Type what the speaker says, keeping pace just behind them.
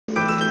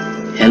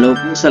Hello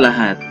po sa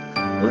lahat.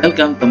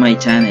 Welcome to my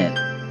channel.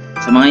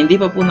 Sa mga hindi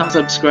pa po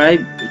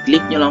nakasubscribe,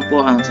 i-click nyo lang po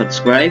ang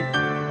subscribe.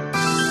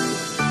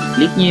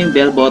 Click nyo yung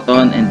bell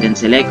button and then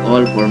select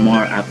all for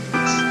more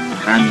updates.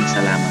 Maraming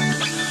salamat.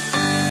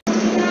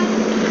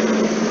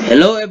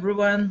 Hello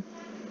everyone.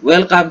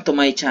 Welcome to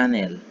my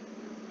channel.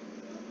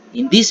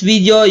 In this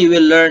video, you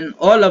will learn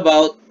all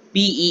about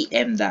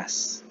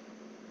PEMDAS.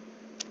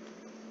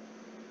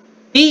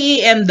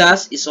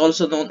 PEMDAS is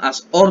also known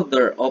as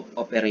Order of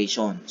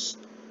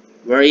Operations,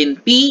 wherein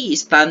P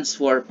stands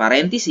for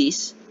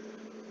parenthesis,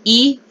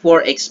 E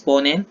for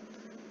exponent,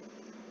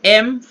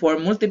 M for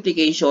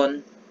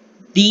multiplication,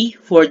 D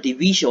for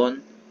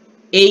division,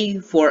 A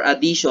for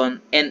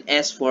addition, and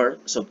S for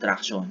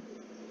subtraction.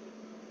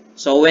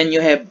 So when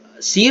you have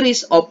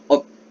series of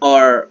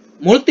or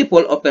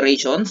multiple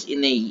operations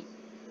in a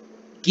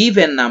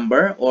given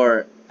number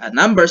or a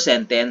number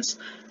sentence,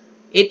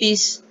 it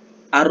is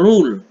a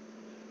rule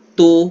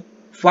to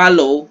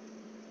follow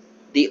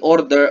the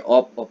order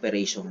of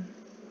operation.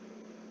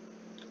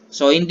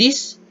 So in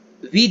this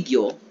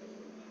video,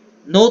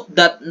 note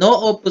that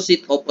no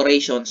opposite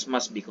operations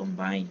must be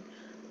combined.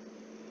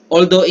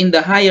 Although in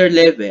the higher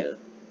level,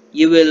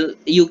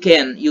 you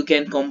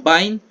can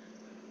combine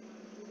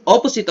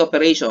opposite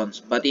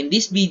operations, but in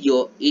this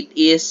video it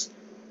is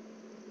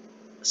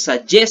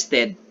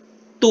suggested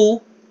to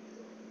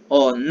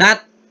or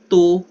not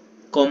to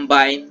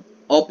combine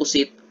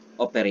opposite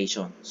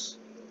operations.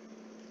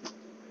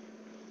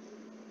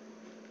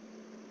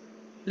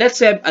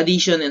 Let's have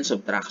addition and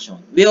subtraction.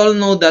 We all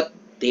know that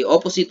the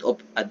opposite of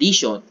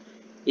addition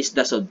is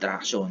the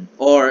subtraction,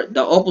 or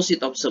the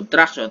opposite of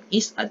subtraction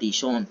is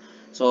addition.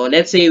 So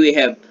let's say we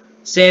have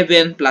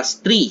 7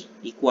 plus 3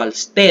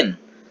 equals 10.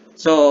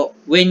 So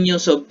when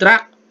you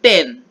subtract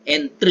 10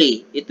 and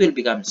 3, it will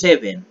become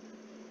 7.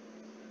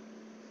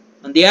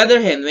 On the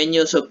other hand, when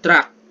you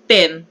subtract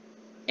 10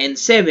 and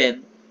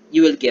 7,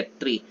 you will get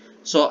 3.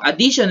 So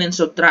addition and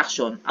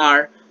subtraction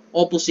are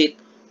opposite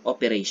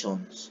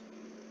operations.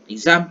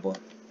 Example,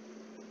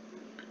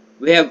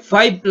 we have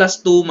 5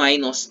 plus 2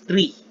 minus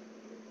 3.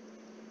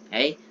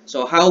 Okay?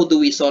 So how do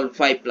we solve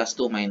 5 plus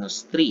 2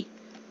 minus 3?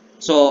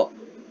 So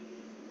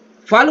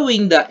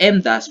following the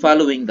PEMDAS,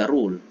 following the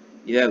rule,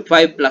 you have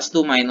 5 plus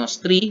 2 minus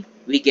 3,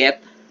 we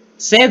get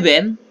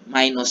 7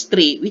 minus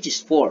 3, which is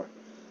 4.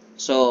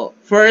 So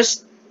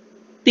first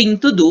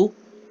thing to do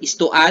is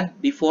to add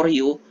before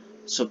you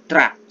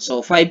subtract.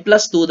 So 5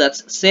 plus 2,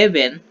 that's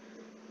 7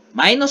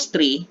 minus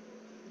 3.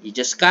 You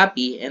just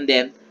copy and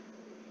then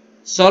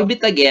solve it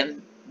again,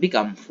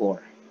 become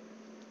 4.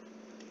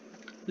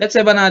 Let's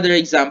have another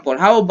example.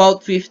 How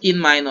about 15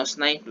 minus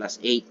 9 plus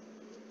 8?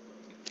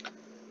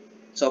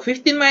 So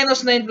 15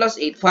 minus 9 plus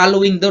 8,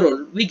 following the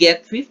rule, we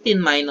get 15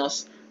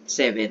 minus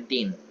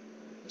 17.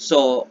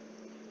 So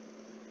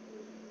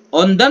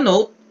on the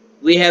note,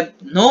 we have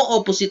no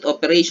opposite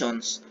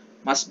operations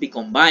must be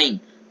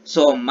combined.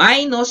 So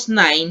minus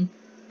 9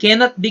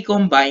 cannot be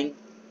combined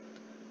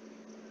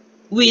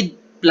with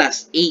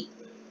plus 8.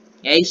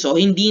 Okay? So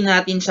hindi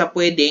natin siya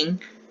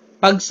pwedeng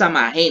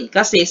pagsamahin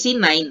kasi si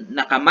 9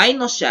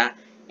 naka-minus siya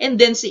and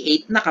then si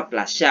 8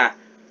 naka-plus siya.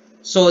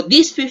 So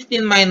this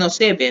 15 minus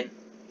 7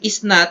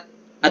 is not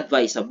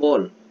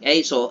advisable. Okay?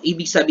 So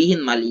ibig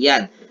sabihin mali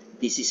yan.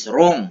 This is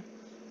wrong.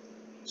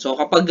 So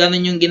kapag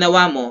ganun yung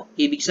ginawa mo,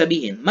 ibig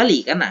sabihin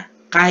mali ka na.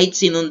 Kahit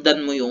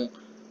sinundan mo yung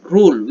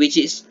rule,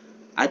 which is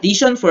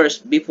addition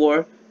first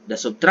before the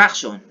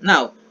subtraction.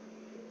 Now,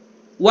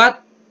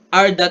 what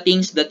are the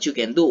things that you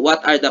can do?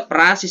 What are the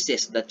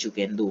processes that you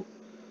can do?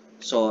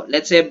 So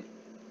let's have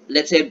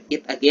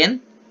it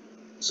again.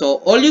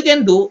 So all you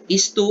can do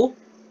is to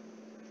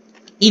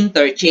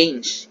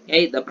interchange.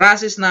 Okay? The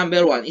process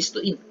number 1 is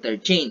to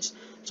interchange.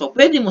 So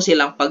pwede mo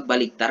silang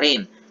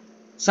pagbaliktarin.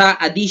 Sa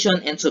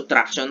addition and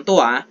subtraction to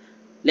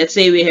let's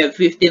say we have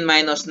 15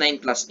 minus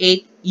 9 plus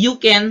 8. You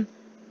can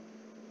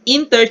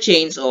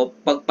interchange o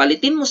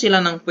pagpalitin mo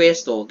sila ng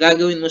pwesto,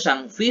 gagawin mo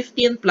siyang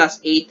 15 plus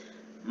 8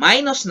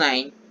 minus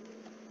 9,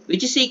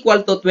 which is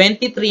equal to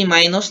 23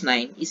 minus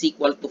 9 is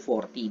equal to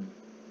 14.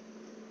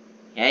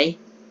 Okay?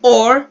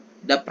 Or,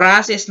 the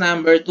process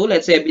number 2,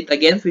 let's have it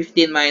again,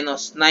 15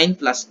 minus 9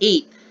 plus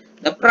 8.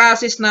 The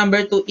process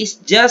number 2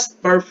 is just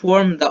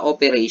perform the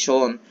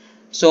operation.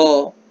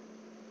 So,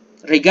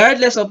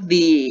 regardless of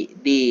the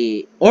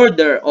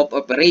order of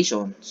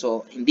operation,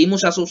 so, hindi mo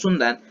siya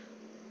susundan,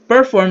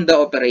 perform the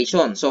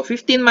operation. So,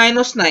 15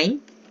 minus 9,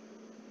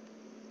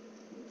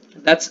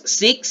 that's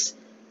 6,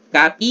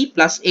 copy,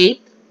 plus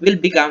 8, will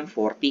become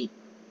 40.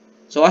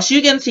 So as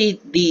you can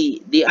see,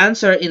 the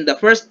answer in the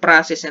first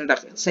process and the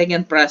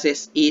second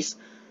process is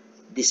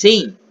the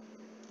same.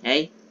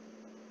 Okay?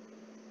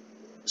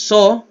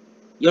 So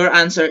your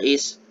answer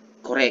is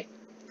correct.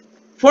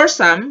 For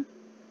some,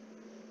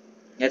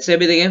 let's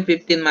have it again,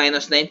 15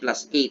 minus 9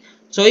 plus 8.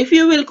 So if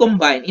you will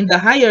combine in the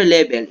higher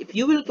level, if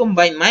you will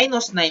combine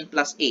minus 9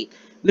 plus 8,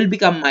 will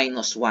become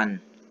minus 1.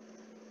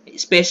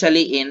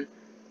 Especially in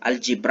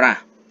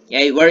algebra.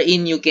 Okay?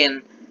 Wherein you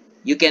can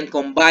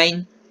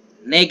combine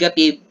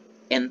negative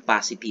and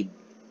positive.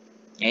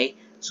 Okay?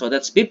 So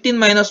that's 15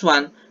 minus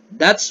 1,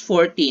 that's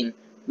 14,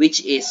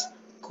 which is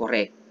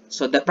correct.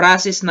 So the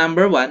process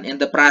number 1 and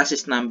the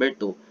process number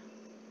 2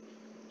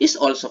 is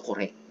also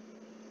correct.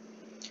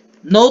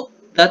 Note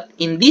that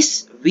in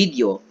this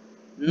video,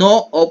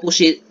 no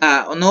opposite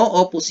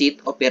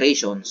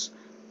operations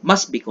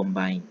must be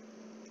combined.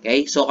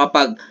 Okay? So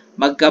kapag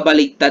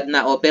magkabaligtad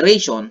na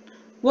operation,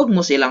 huwag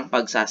mo silang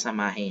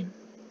pagsasamahin.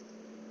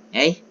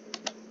 Okay?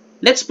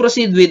 Let's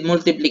proceed with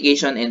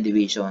multiplication and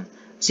division.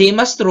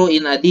 Same as true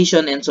in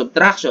addition and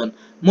subtraction,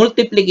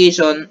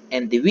 multiplication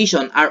and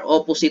division are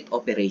opposite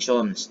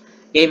operations.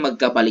 Okay,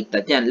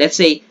 magkabaligtad yan. Let's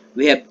say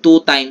we have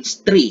 2 times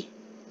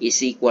 3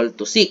 is equal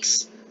to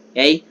 6.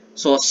 Okay,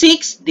 so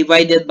 6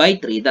 divided by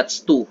 3,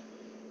 that's 2.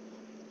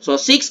 So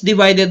 6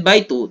 divided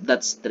by 2,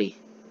 that's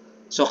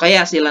 3. So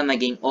kaya sila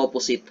naging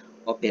opposite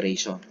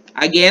operation.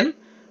 Again,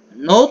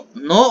 note,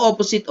 no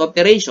opposite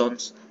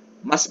operations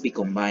must be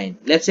combined.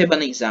 Let's have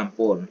an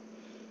example.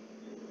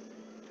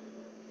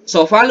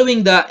 So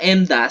following the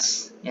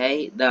PEMDAS,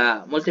 okay,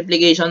 the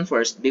multiplication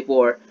first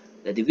before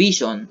the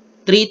division,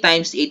 3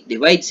 times 8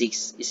 divided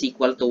 6 is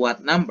equal to what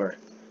number?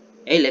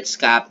 Okay, let's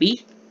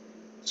copy.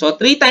 So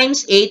 3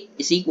 times 8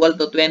 is equal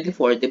to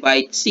 24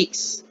 divided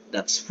 6.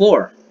 That's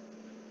 4.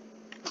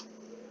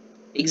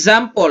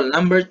 Example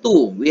number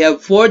 2, we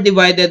have 4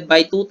 divided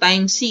by 2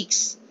 times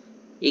 6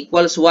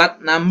 equals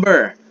what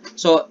number?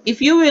 So if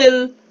you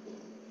will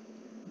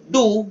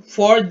do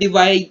 4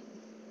 divided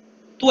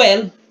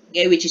 12,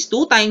 okay, which is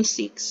 2 times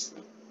 6,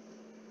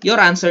 your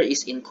answer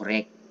is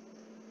incorrect.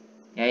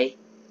 Okay?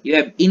 You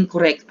have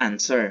incorrect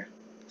answer.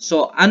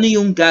 So, ano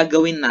yung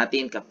gagawin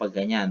natin kapag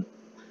ganyan?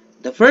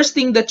 The first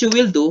thing that you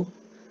will do,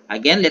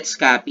 again, let's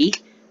copy.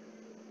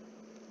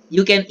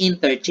 You can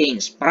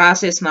interchange.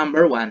 Process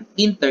number 1,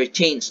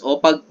 interchange o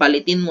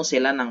pagpalitin mo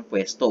sila ng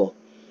pwesto.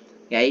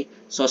 Okay?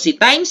 So, si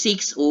times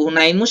 6,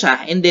 uunahin mo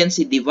siya, and then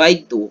si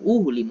divide 2,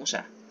 uhuli mo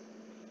siya.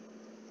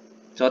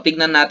 So,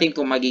 tignan natin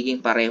kung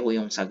magiging pareho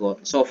yung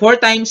sagot. So, 4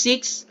 times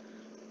 6,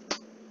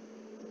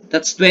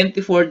 that's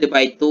 24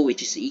 divided 2,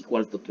 which is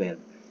equal to 12.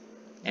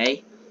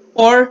 Okay?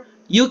 Or,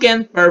 you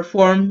can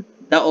perform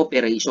the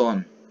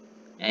operation.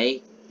 Okay?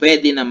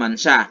 Pwede naman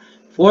siya.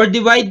 4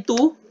 divided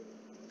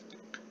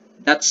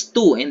 2, that's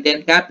 2. And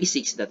then, copy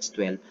 6, that's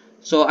 12.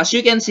 So, as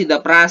you can see, the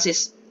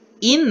process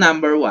in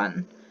number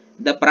 1,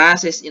 the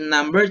process in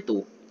number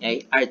 2,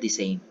 okay, are the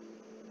same.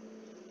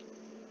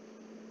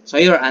 So,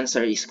 your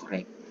answer is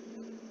correct.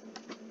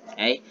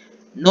 Okay?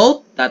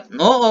 Note that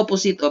no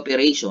opposite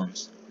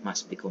operations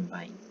must be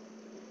combined.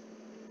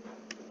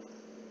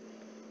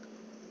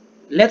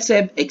 Let's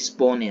have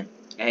exponent.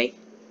 Okay?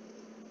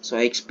 So,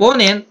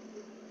 exponent,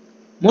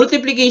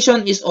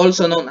 multiplication is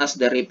also known as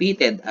the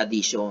repeated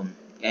addition.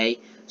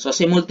 Okay? So,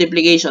 si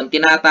multiplication,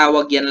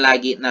 tinatawag yan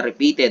lagi na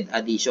repeated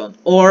addition.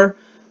 Or,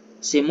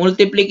 si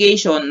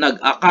multiplication,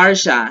 nag-occur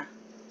siya.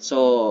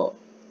 So,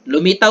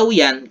 lumitaw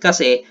yan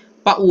kasi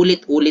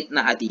paulit-ulit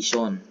na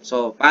addition.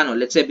 So, paano?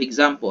 Let's have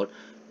example.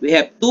 We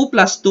have 2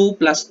 plus 2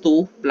 plus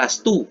 2 plus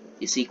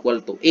 2 is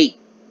equal to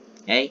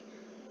 8. Okay?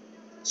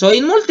 So,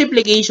 in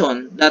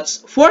multiplication,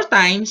 that's 4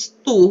 times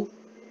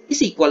 2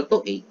 is equal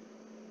to 8.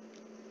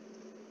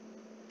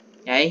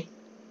 Okay?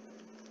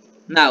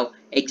 Now,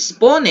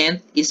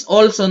 exponent is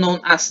also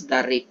known as the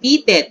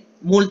repeated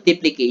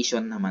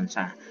multiplication naman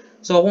siya.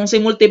 So, kung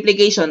si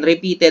multiplication,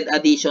 repeated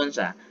addition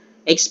siya,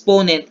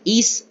 exponent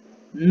is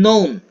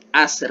known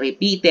as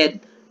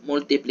repeated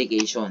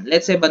multiplication.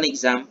 Let's have an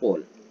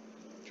example.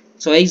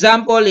 So,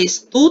 example is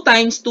 2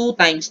 times 2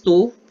 times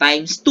 2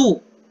 times 2.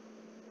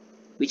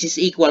 Which is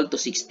equal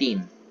to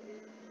 16.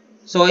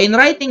 So, in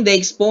writing the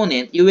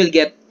exponent, you will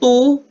get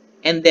 2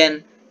 and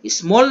then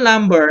small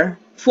number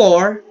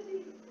 4,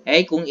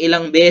 okay, kung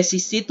ilang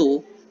beses si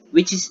 2,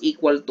 which is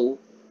equal to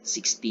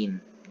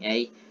 16.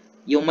 Okay?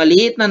 Yung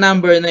maliit na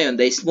number na yun,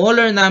 the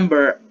smaller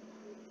number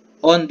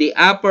on the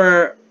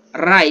upper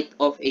right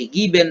of a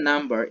given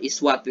number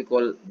is what we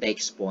call the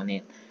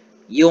exponent.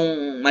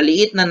 Yung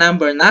maliit na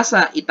number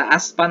nasa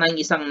itaas pa ng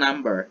isang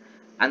number,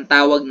 ang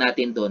tawag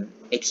natin doon,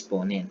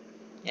 exponent.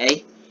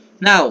 Okay?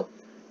 Now,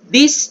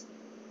 this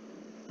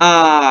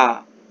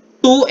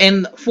 2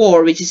 and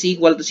 4, which is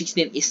equal to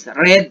 16, is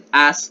read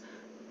as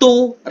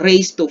 2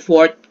 raised to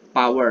 4th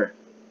power.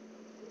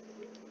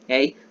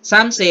 Okay?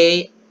 Some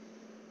says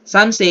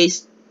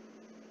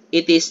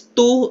it is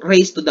 2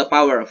 raised to the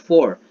power of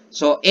 4.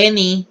 So,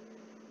 any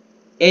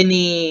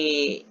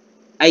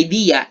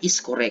idea is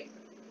correct.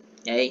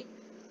 Okay?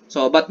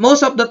 So, but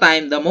most of the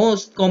time, the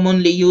most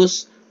commonly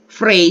used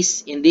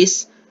phrase in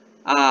this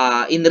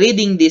in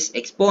reading this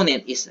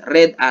exponent is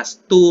read as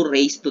 2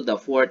 raised to the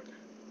 4th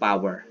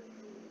power.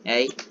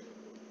 Okay?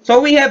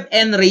 So, we have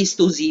n raised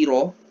to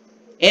 0,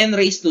 n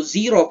raised to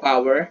 0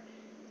 power.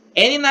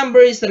 Any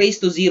number is raised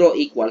to 0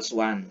 equals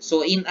 1.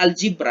 So, in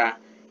algebra,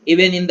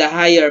 even in the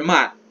higher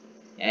math,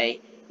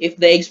 okay, if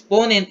the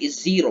exponent is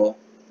 0,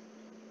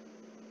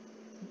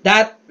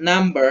 that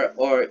number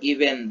or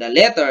even the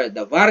letter,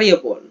 the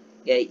variable,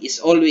 okay, is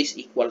always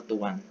equal to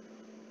 1.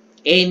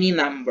 Any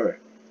number.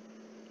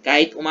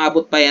 Kahit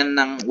umabot pa yan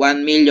ng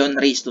 1 million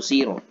raised to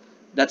 0.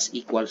 that's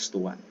equals to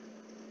 1.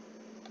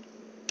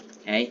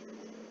 Okay?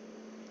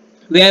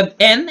 We have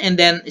n and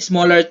then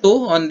smaller 2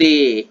 on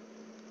the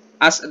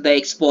as the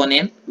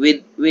exponent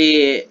which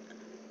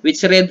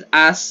read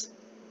as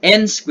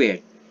n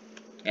squared.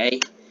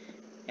 Okay?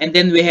 And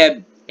then we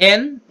have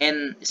n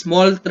and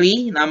small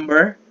 3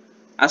 number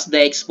as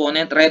the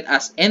exponent read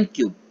as n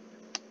cubed.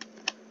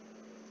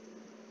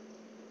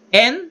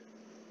 N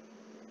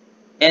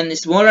and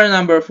smaller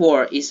number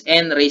 4 is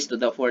n raised to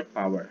the 4th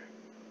power.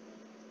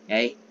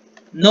 Okay?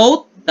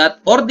 Note that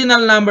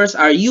ordinal numbers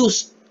are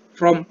used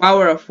from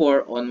power of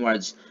 4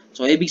 onwards.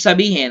 So, ibig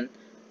sabihin,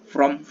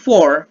 from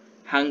 4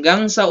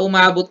 hanggang sa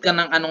umabot ka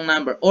ng anong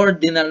number,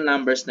 ordinal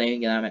numbers na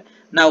yung ginamit.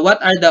 Now,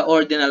 what are the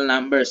ordinal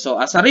numbers? So,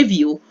 as a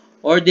review,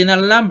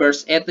 ordinal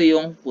numbers, ito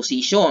yung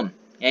position.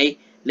 Okay?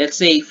 Let's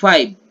say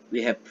 5,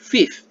 we have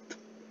 5th.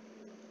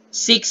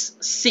 6,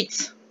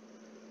 6.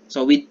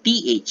 So, with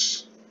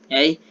TH.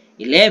 Okay?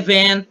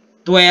 11,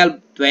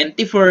 12,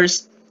 21st.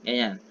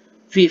 Ganyan.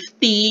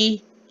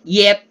 50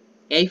 yet,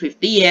 okay,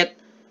 50 yet,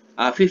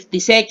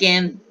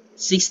 52nd,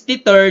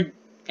 63rd,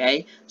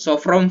 okay. So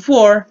from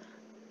 4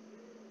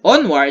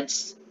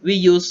 onwards, we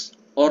use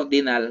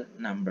ordinal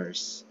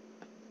numbers.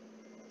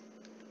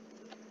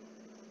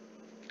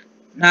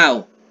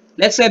 Now,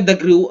 let's have the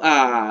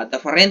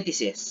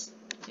parentheses,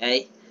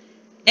 okay.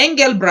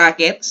 Angle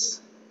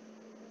brackets,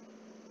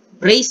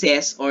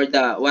 braces, or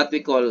the what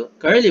we call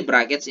curly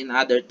brackets in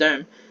other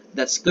term,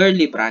 that's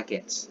curly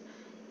brackets.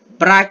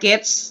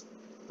 Brackets,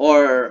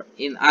 or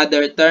in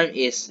other term,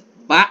 is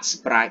box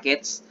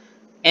brackets,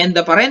 and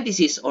the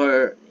parentheses,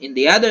 or in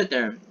the other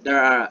term,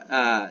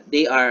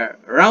 they are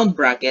round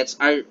brackets,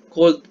 are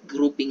called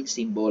grouping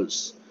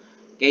symbols.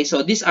 Okay,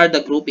 so these are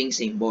the grouping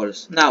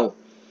symbols. Now,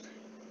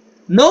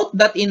 note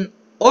that in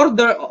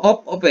order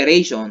of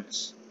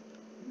operations,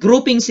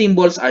 grouping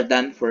symbols are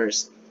done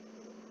first.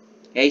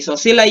 Okay, so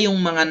sila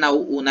yung mga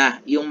nauuna,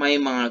 yung may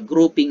mga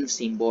grouping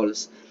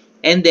symbols,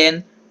 and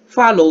then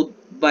followed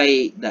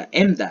by the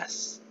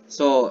PEMDAS.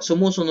 So,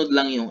 sumusunod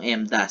lang yung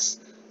PEMDAS.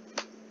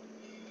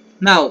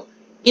 Now,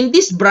 in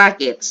these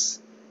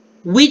brackets,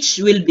 which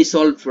will be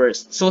solved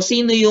first? So,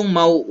 sino yung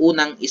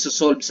mauunang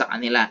isosolve sa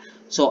kanila?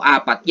 So,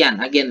 4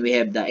 yan. Again, we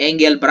have the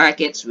angle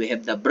brackets, we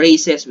have the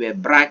braces, we have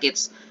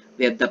brackets,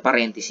 we have the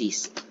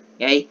parentheses.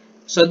 Okay?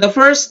 So, the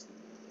first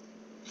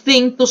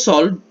thing to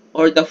solve,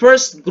 or the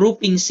first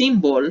grouping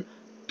symbol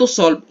to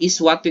solve,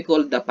 is what we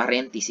call the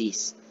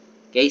parentheses.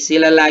 Okay?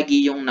 Sila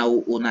lagi yung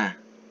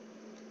nauuna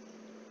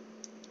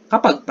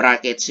kapag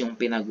brackets yung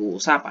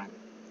pinag-uusapan.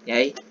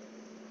 Okay?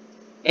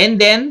 And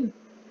then,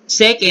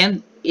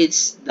 second,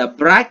 it's the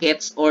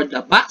brackets or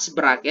the box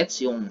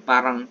brackets, yung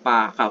parang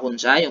pakahon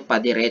siya, yung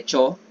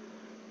padiretso.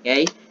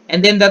 Okay?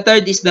 And then, the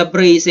third is the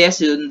braces,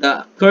 yung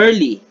the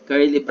curly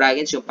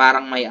brackets, yung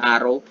parang may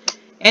arrow.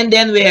 And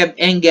then, we have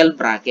angle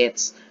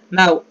brackets.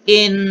 Now,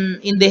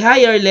 in the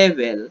higher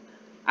level,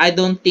 I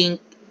don't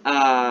think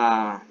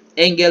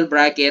angle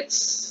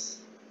brackets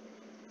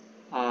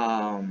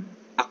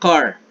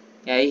occur.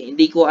 Okay?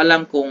 Hindi ko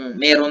alam kung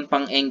meron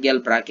pang angle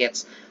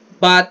brackets.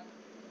 But,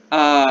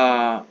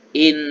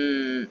 in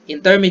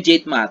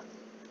intermediate math,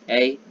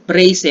 okay,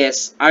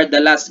 braces are the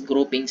last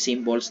grouping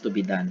symbols to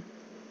be done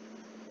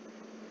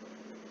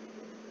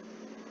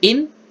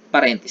in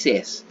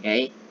parentheses.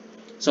 Okay?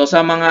 So,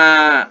 sa mga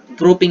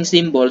grouping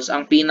symbols,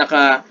 ang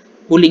pinaka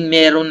huling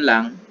meron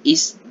lang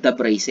is the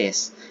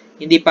braces.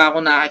 Hindi pa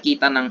ako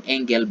nakakita ng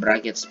angle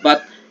brackets.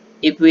 But,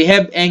 if we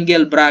have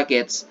angle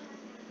brackets,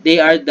 they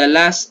are the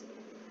last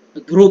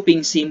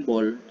grouping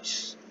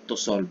symbols to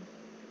solve.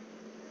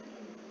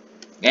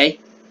 Okay?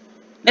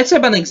 Let's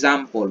have an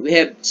example. We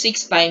have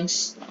 6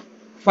 times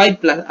 5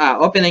 plus,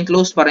 open and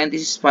close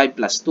parenthesis, 5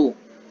 plus 2.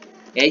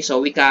 Okay,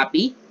 so we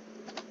copy.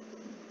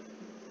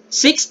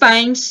 6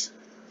 times,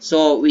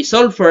 so we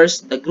solve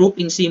first the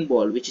grouping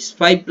symbol, which is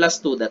 5 plus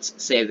 2, that's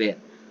 7.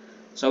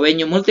 So when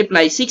you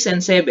multiply 6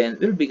 and 7, it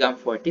will become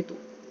 42.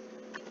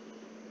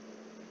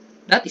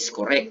 That is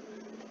correct.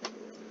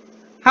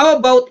 How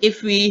about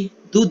if we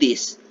do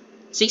this?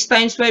 6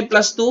 times 5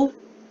 plus 2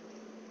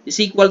 is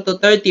equal to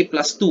 30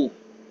 plus 2.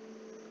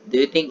 Do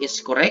you think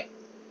it's correct?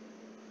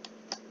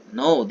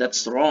 No,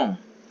 that's wrong.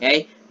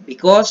 Okay?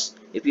 Because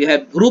if you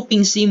have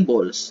grouping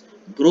symbols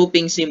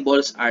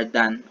are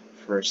done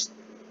first.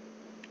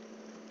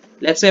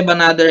 Let's have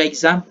another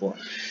example.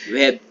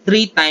 We have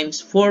 3 times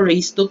 4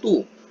 raised to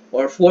 2,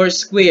 or 4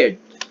 squared.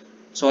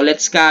 So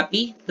let's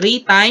copy.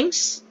 3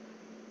 times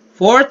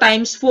 4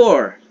 times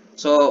 4.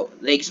 So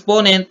the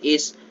exponent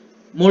is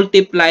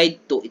multiplied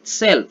to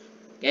itself.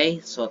 Okay?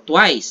 So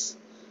twice.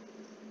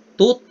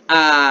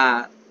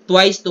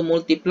 Twice to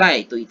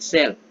multiply to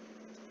itself.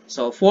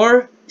 So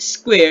 4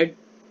 squared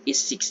is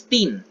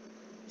 16.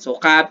 So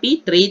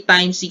copy. 3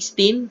 times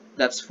 16,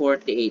 that's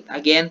 48.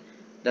 Again,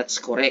 that's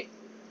correct.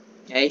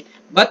 Okay?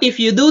 But if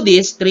you do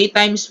this, 3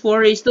 times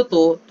 4 raised to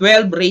 2,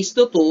 12 raised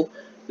to 2,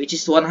 which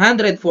is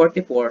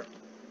 144,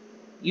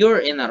 you're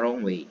in a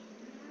wrong way.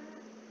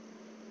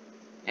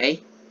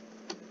 Okay?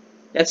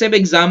 Let's have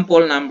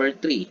example number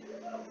 3.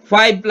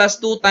 5 plus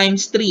 2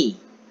 times 3.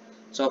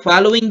 So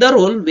following the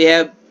rule, we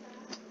have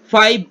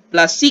 5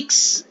 plus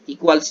 6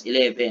 equals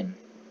 11.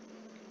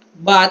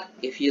 But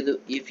if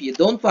you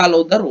don't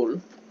follow the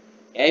rule,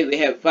 okay, we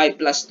have 5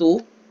 plus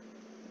 2,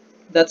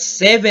 that's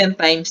 7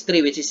 times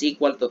 3, which is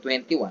equal to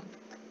 21.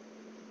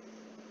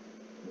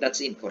 That's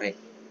incorrect.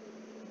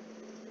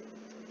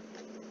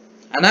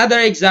 Another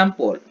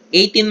example,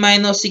 18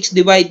 minus 6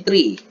 divide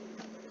 3.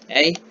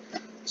 Okay?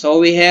 So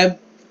we have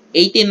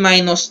 18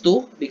 minus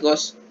 2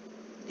 because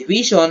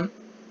division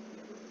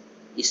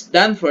is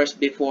done first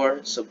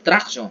before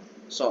subtraction.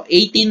 So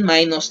 18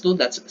 minus 2,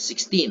 that's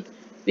 16,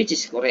 which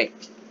is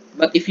correct.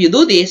 But if you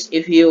do this,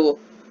 if you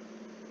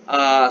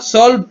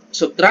solve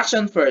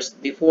subtraction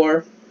first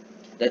before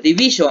the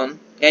division,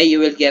 okay, you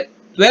will get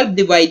 12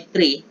 divide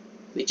 3,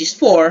 which is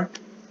 4.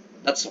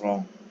 That's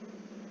wrong.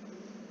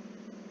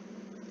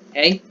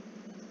 Okay?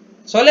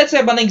 So let's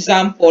have an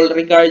example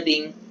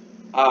regarding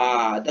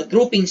the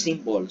grouping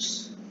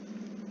symbols.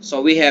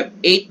 So we have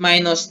 8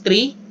 minus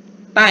 3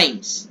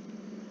 times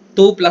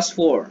 2 plus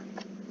 4.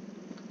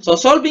 So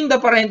solving the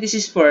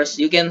parentheses first,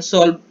 you can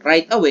solve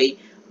right away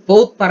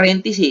both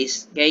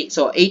parentheses. Okay,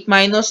 so 8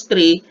 minus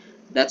 3,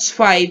 that's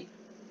 5.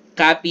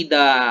 Copy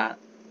the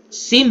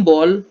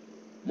symbol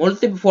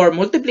for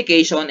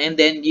multiplication, and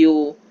then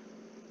you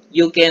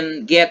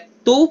can get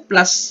 2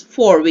 plus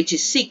 4, which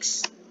is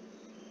 6.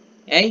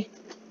 Okay,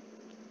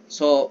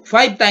 so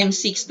 5 times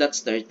 6,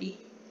 that's 30.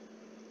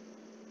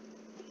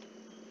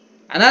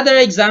 Another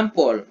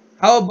example,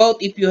 how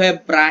about if you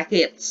have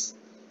brackets?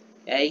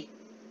 Okay,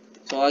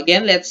 so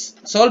again, let's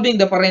solving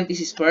the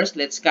parentheses first.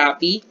 Let's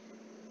copy.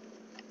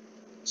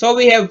 So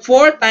we have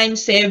 4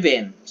 times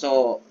 7.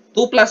 So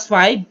 2 plus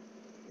 5.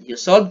 You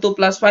solve 2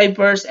 plus 5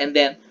 first, and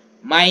then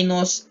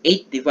minus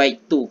 8 divide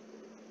 2.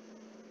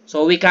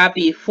 So we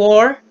copy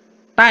 4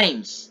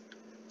 times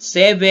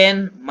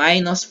 7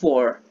 minus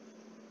 4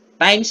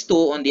 times 2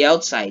 on the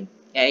outside.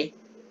 Okay?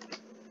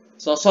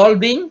 So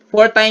solving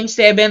 4 times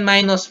 7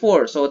 minus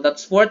 4. So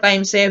that's 4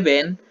 times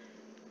 7,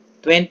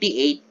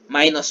 28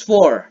 minus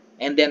 4.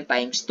 And then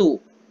times 2.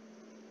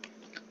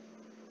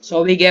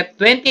 So we get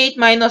 28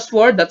 minus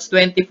 4, that's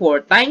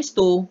 24 times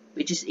 2,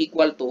 which is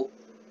equal to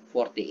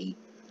 48.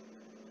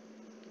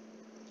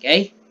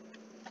 Okay?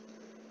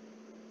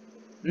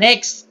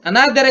 Next,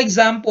 another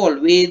example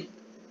with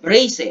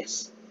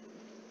braces.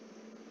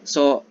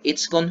 So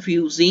it's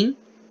confusing.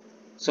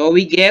 So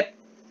we get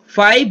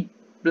 5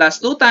 plus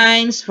 2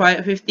 times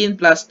 15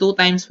 plus 2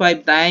 times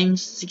 5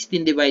 times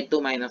 16 divided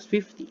 2 minus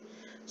 50.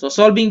 So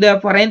solving the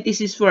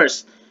parentheses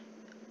first.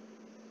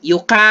 You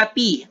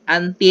copy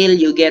until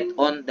you get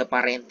on the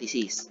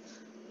parentheses.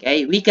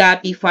 Okay, we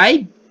copy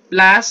 5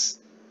 plus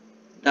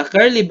the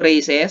curly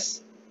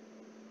braces,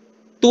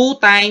 2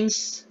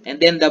 times,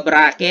 and then the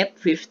bracket,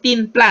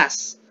 15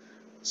 plus.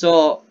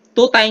 So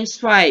 2 times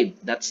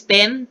 5, that's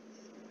 10,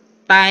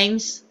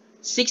 times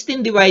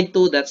 16 divided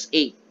 2, that's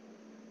 8.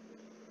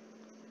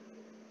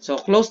 So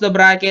close the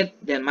bracket,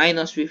 then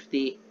minus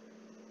 50.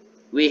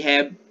 We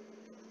have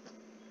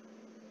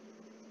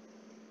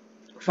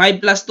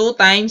 5 plus 2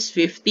 times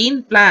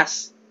 15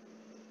 plus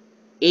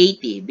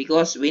 80,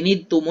 because we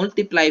need to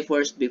multiply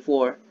first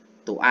before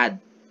to add.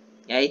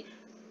 Okay?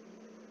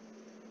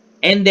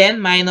 And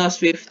then minus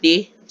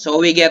 50. So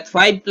we get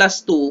 5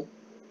 plus 2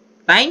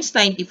 times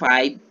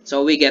 95.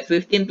 So we get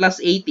 15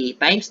 plus 80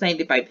 times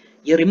 95.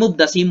 You remove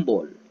the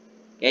symbol.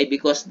 Okay?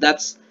 Because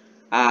that's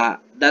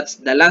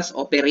the last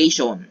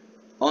operation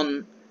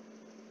on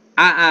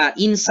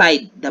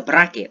inside the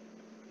bracket.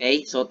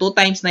 Okay? So 2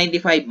 times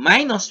 95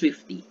 minus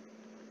 50.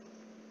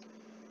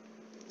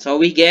 So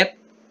we get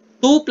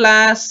 2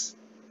 plus,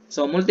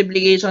 so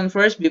multiplication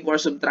first before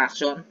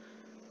subtraction,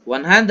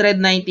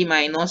 190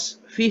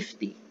 minus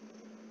 50.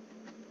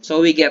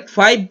 So we get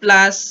 5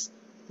 plus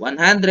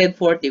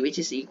 140, which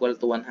is equal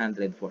to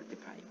 145.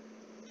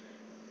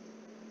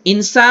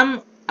 In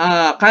some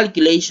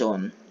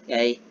calculation,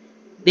 okay,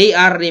 they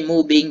are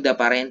removing the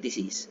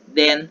parentheses,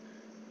 then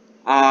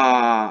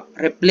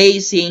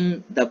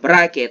replacing the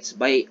brackets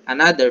by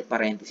another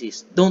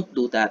parenthesis. Don't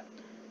do that.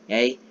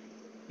 Okay?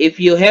 If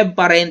you have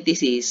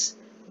parentheses,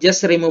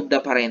 just remove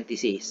the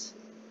parentheses.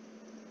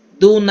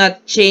 Do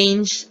not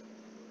change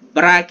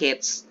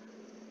brackets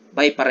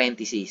by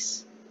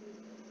parentheses.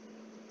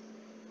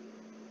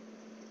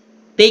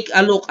 Take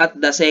a look at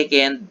the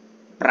second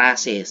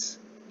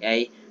process,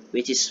 okay,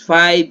 which is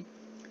 5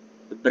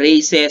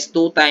 braces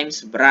 2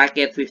 times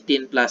bracket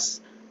 15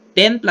 plus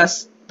 10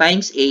 plus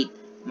times 8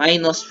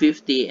 minus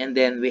 50, and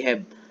then we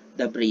have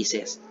the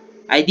braces.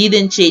 I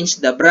didn't change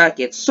the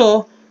bracket,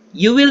 so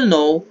you will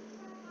know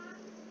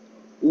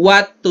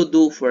what to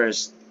do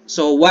first.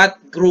 So what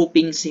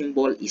grouping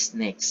symbol is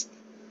next?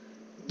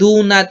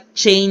 Do not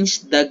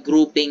change the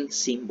grouping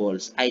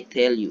symbols, I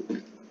tell you.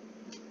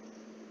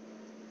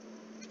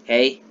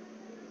 Okay?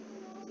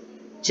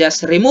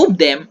 Just remove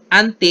them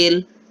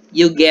until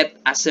you get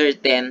a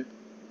certain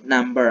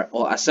number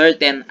or a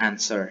certain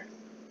answer.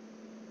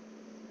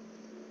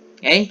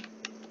 Okay?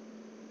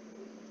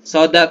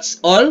 So that's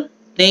all.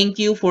 Thank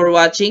you for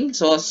watching.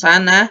 So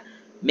sana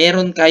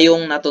meron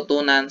kayong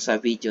natutunan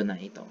sa video na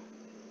ito.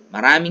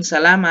 Maraming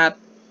salamat!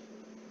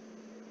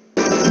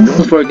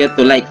 Don't forget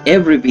to like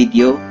every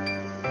video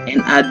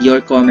and add your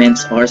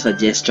comments or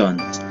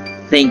suggestions.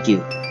 Thank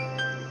you.